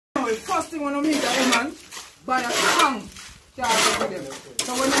the first thing when you meet a woman, buy a tongue.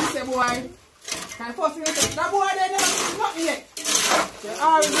 So when you say, boy, the first thing you say, that boy they never see nothing yet. So you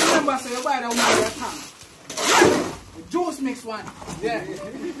always remember, so you buy the woman with a tongue. The juice mix one. Yeah.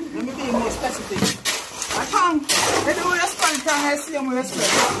 Let me be more specific. A tongue. They do your spell tongue, I see them with your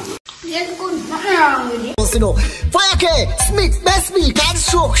spell. Yes, good. Nothing wrong with it. Fire Smith Best Bill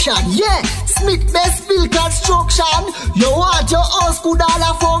Construction. Yeah, Smith Best Bill Construction. You want your house could all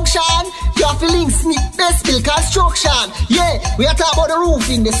a function. You have to link Smith Best Bill Construction. Yeah, we are talking about the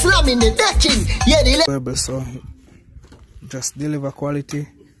roofing, the slamming, the decking. Yeah, the so just deliver quality.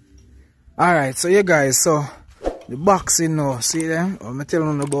 Alright, so yeah guys, so the boxing now, see them? I'm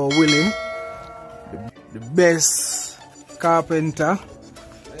telling you about Willie, the best carpenter.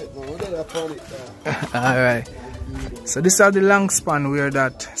 Alright, so this is the long span where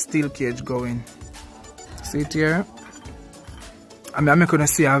that steel cage going. See it here? I'm gonna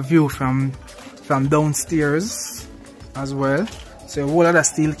see a view from downstairs as well. So all of that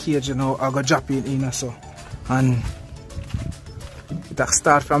steel cage, you know, I go drop it in so, and it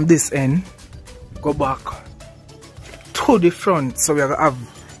start from this end, go back to the front, so we are gonna have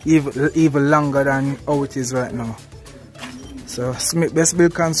even longer than how it is right now. So Smith Best Bill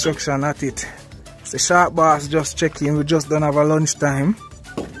Construction at it. It's a sharp boss just checking. We just don't have a lunch time.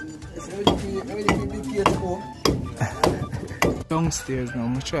 Downstairs now,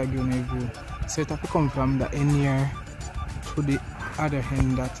 I'm try giving a view. So it have to come from the end here to the other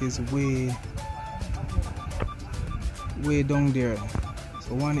end that is way down there.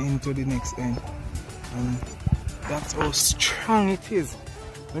 So one end to the next end. And that's how strong it is.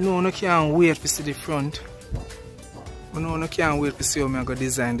 I know I can't wait to see the front. I can't wait to see how I'm going to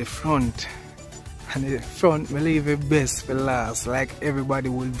design the front. And the front, I leave the best for last, like everybody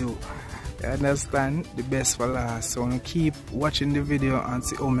will do. You understand? The best for last. So I'm going to keep watching the video and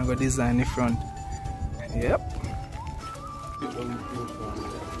see how I'm going to design the front. Yep.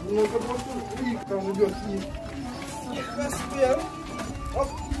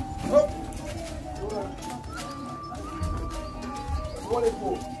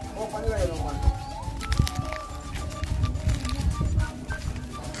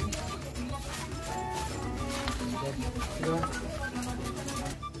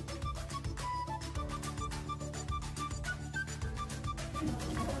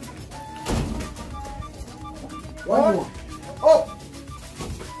 One more. Up.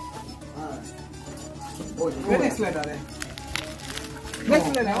 The next letter then. Next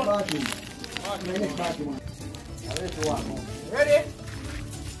letter. Next party one. Ready?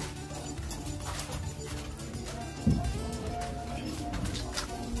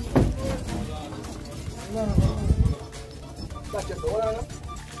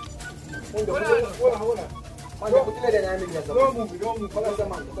 Hold on. Don't move.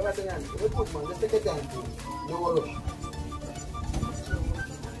 Just take your time. No rush.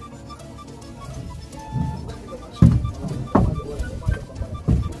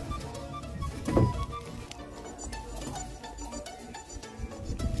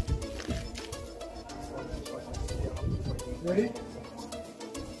 Ready?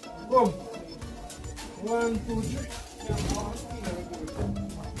 Boom. 1, 2, 3.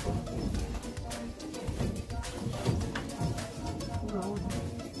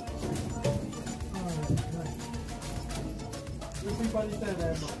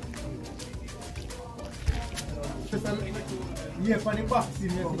 Yeah, for the boxing.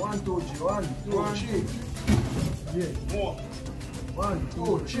 1, 2, 3. 1, 2, 3. Yeah. More. 1,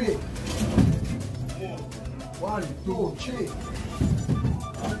 2, 3. More. 1, 2, 3.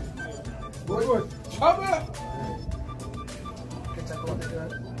 Good. Trouble.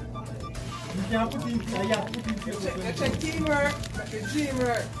 You can't put in here. You have to put in here. Check teamwork.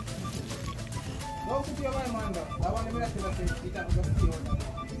 Teamwork. Don't put your man down. I want to make sure that it has to go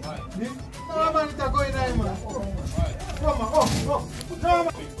on. This? No, man, it's going on, man. Come on. Oh. No,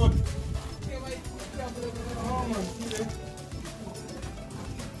 man. Good. Oh, man. See there?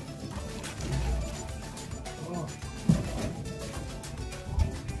 Oh.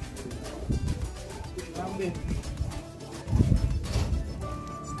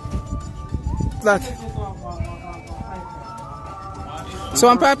 That. So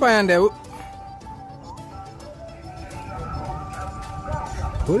I'm pipeline there.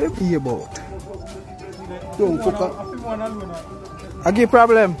 What it be about? Don't fuck. I give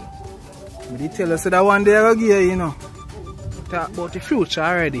problem. But they tell us that one day I give you know. Talk about the future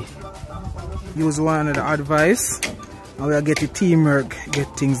already. Use one of the advice. And we'll get the teamwork,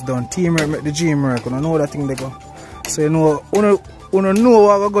 get things done. Teamwork make the dream work. You know that thing they go. So you know, you know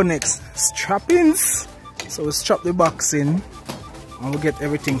what we go next. Strappings. So we strap the box in. and we get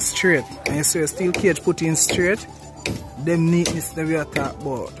everything straight. And you see a steel cage put in straight, them neatness that we are talking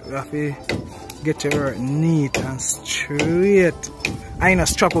about. We have to get your work neat and straight. I ain't a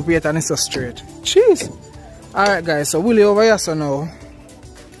strap up yet and it's so straight. Jeez. Alright guys, so Willie over here so now.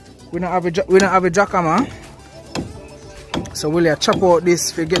 We don't have a jackhammer. So Willie chop out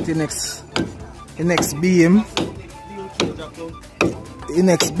this for get the next beam. The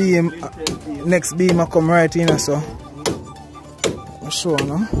next beam will come right in so. I'm sure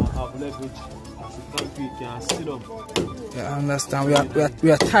no? Yeah, I understand.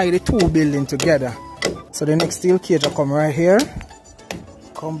 We are tie the two buildings together. So the next steel cage will come right here.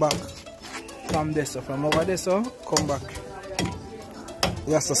 Come back from this, so from over there, so come back.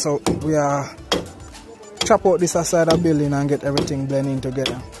 Yes, so we are chop out this side of the building and get everything blending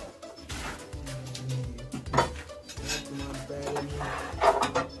together.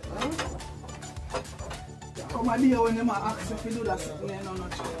 Come on here when you ask if you do that.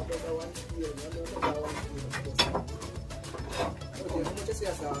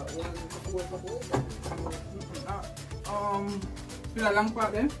 Feel a long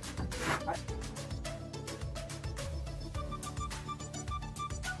part then?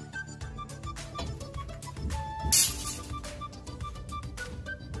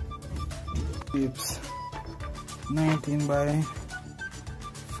 Tips 19 by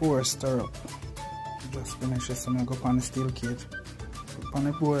 4 stirrup. Just finish this and I go on the steel cage. Put on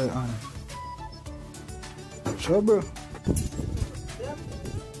the boy on. Sure, bro.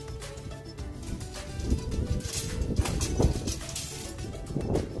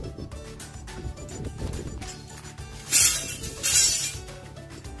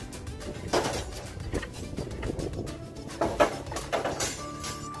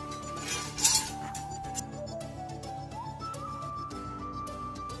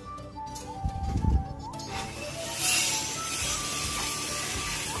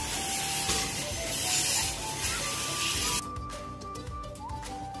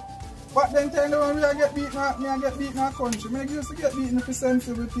 But then time when we get beaten, I get beaten in our country. I used to get beaten for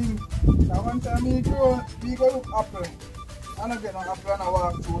sensible thing. Now one time we go look apple. And I get an apple and I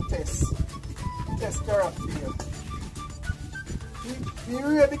walk through test carrot field. We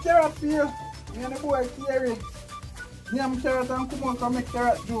read the carrot field. Me and the boy carry. Me and carrot and come out and make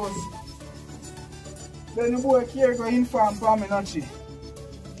carrot juice. Then the boy carry go inform for me, not she?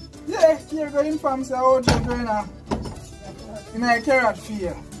 Yeah, carry go inform say how you going in a carrot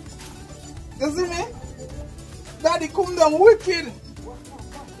field. You see me? Daddy come down wicked.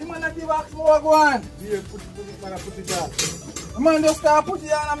 The man not give ask more go on. Yeah, put it on. The man just start put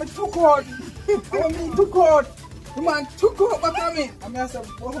it on and I took out. I took out. The man took out back at me. And I said,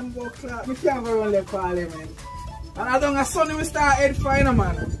 go home, go clap. I can't go run left parliament. And I don't have son we start head finer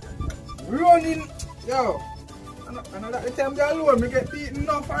man. Running. Yo. And at the time they alone, I get beaten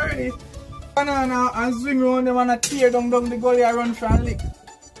enough already. Banana and swing around them and I tear down the gully and run for a lick.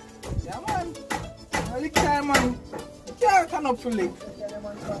 Yeah man. Lick time man. You can't turn up for lick.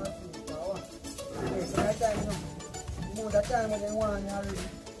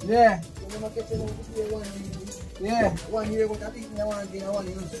 Yeah. Yeah. 1 year ago, I beat me 1 day, 1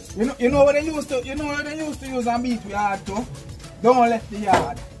 year. You know what they used to use and beat we hard too? Don't left the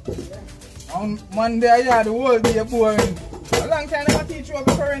yard. On Monday yard the whole day boring. A long time I teach you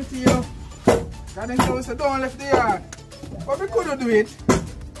about current you know. Because then they say don't left the yard. But we couldn't do it.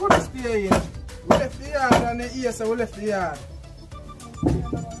 Couldn't stay in. We left the yard and the ear so we left the yard.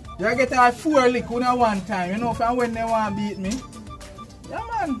 You get a 4 lick one time, you know, from when they want to beat me. Yeah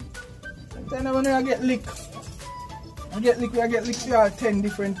man. Sometimes when I get lick. I get lick for all 10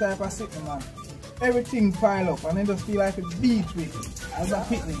 different type of sitting man. Everything pile up and I just feel like it's beat with it. As a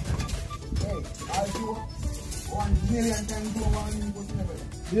picnic. Hey, I'll do 1 million times more 1 million, but never.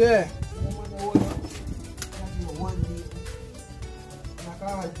 Yeah.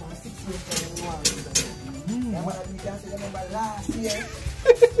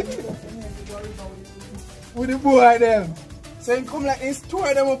 With the boy them. So you come like this, two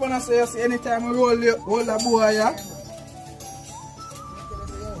of them up and I say, you see anytime we roll the boy, yeah?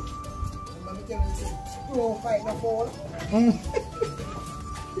 Don't fight no fall.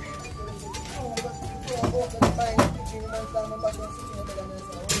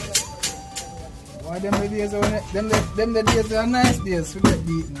 Why them the days them the days are nice days to get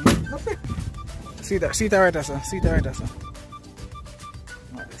beaten. See that right there, sir. See that right there, sir.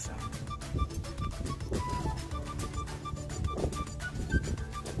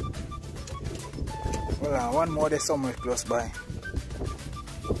 Well, one more day somewhere close by.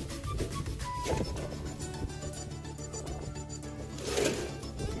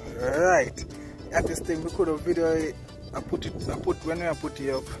 Right. At this thing we could have video when I put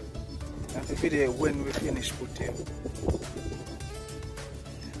it up. And the video when we finish putting.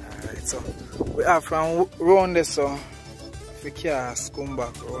 Alright, so we have from round this, so if the cars come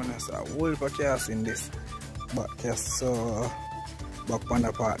back round this, a whole of cars in this back cast, so back on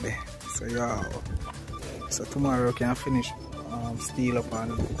the part there. So yeah, so tomorrow we can finish steel up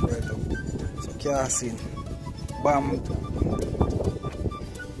and right up. So cars in, bam.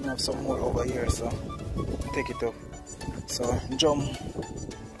 We have some more over here, so take it up. So jump.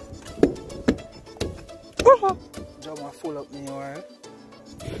 Jump and full up me oil.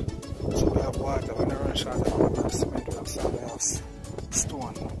 So we have water. When I run short, we have cement, we have sand, we have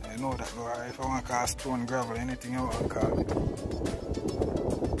stone. I know that, but if I want to call stone, gravel, anything I want to call it.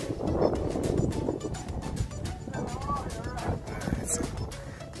 Alright, so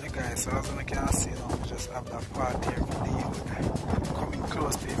yeah guys, so as you can see now, we just have that part here with the coming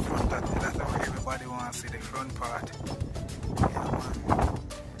close to the front. That's why everybody wants to see the front part. Yeah, man.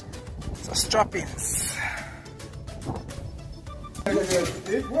 So strappings. Where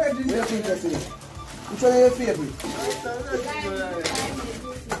did you think that's it? Which one is your favorite?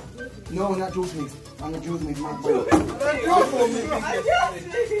 No, not juice mix. I'm not juice mix, man.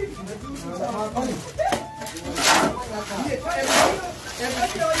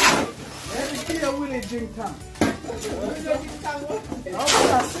 Every kid will drink time.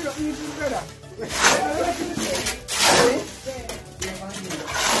 I'll syrup you drink better.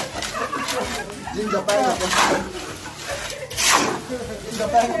 Ginger pineapple.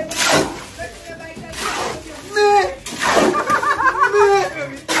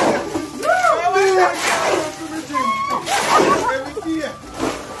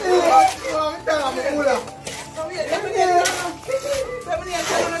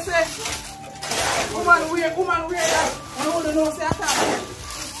 Woman wear that. I don't know say I can't.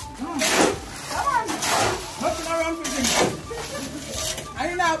 Come on. Nothing around for drink. I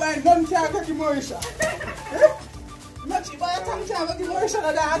ain't now buying gun tag at the Mauritius. Not cheap, but I can't tag at the Mauritius of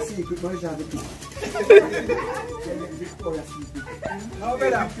that. Secret Mauritius the two. No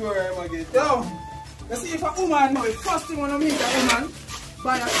better. Yo, you see if a woman, first thing when you meet a woman,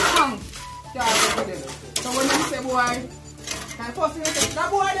 buy a tongue tag for them. So when you say boy, and first thing you say, that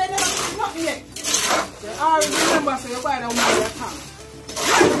boy they never see nothing yet. You already remember, so you buy that woman your tongue.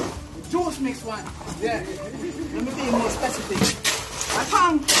 Juice mix one. Yeah. Let me be more specific. A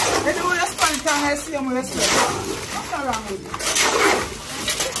tongue. They do your span tongue, I see them with your sweat. What's wrong with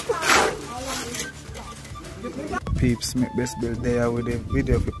you? Peeps, make best build there with the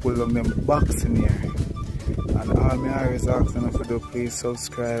video if you pull up them box in here. And all me always asking if you do, please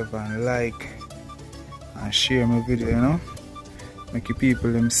subscribe and like and share my video, you know. Make you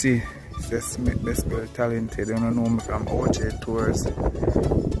people them see. Just make best build talented. You don't know me from OJ Tours,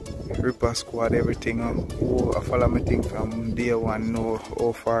 Ripper Squad, everything. Oh, I follow me thing from day one, know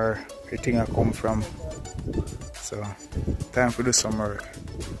how far everything I come from. So, time to do some work.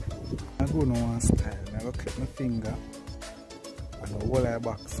 I go no one style. I go clip my finger and the whole eye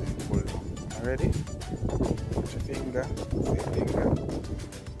box and pull down. Ready? Put your finger, say finger.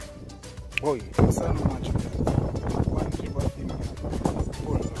 Oh, yeah, that's not much. One clip of finger,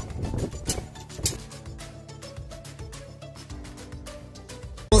 pull down.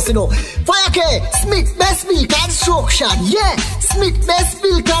 Fire K, Smith Best Bill Construction, yeah. Smith Best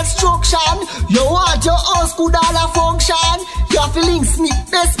Bill Construction. You want your house good all a function? You have to link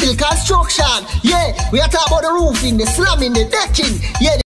Smith Best Bill Construction, yeah. We are talking about the roofing, the slamming, the decking, yeah.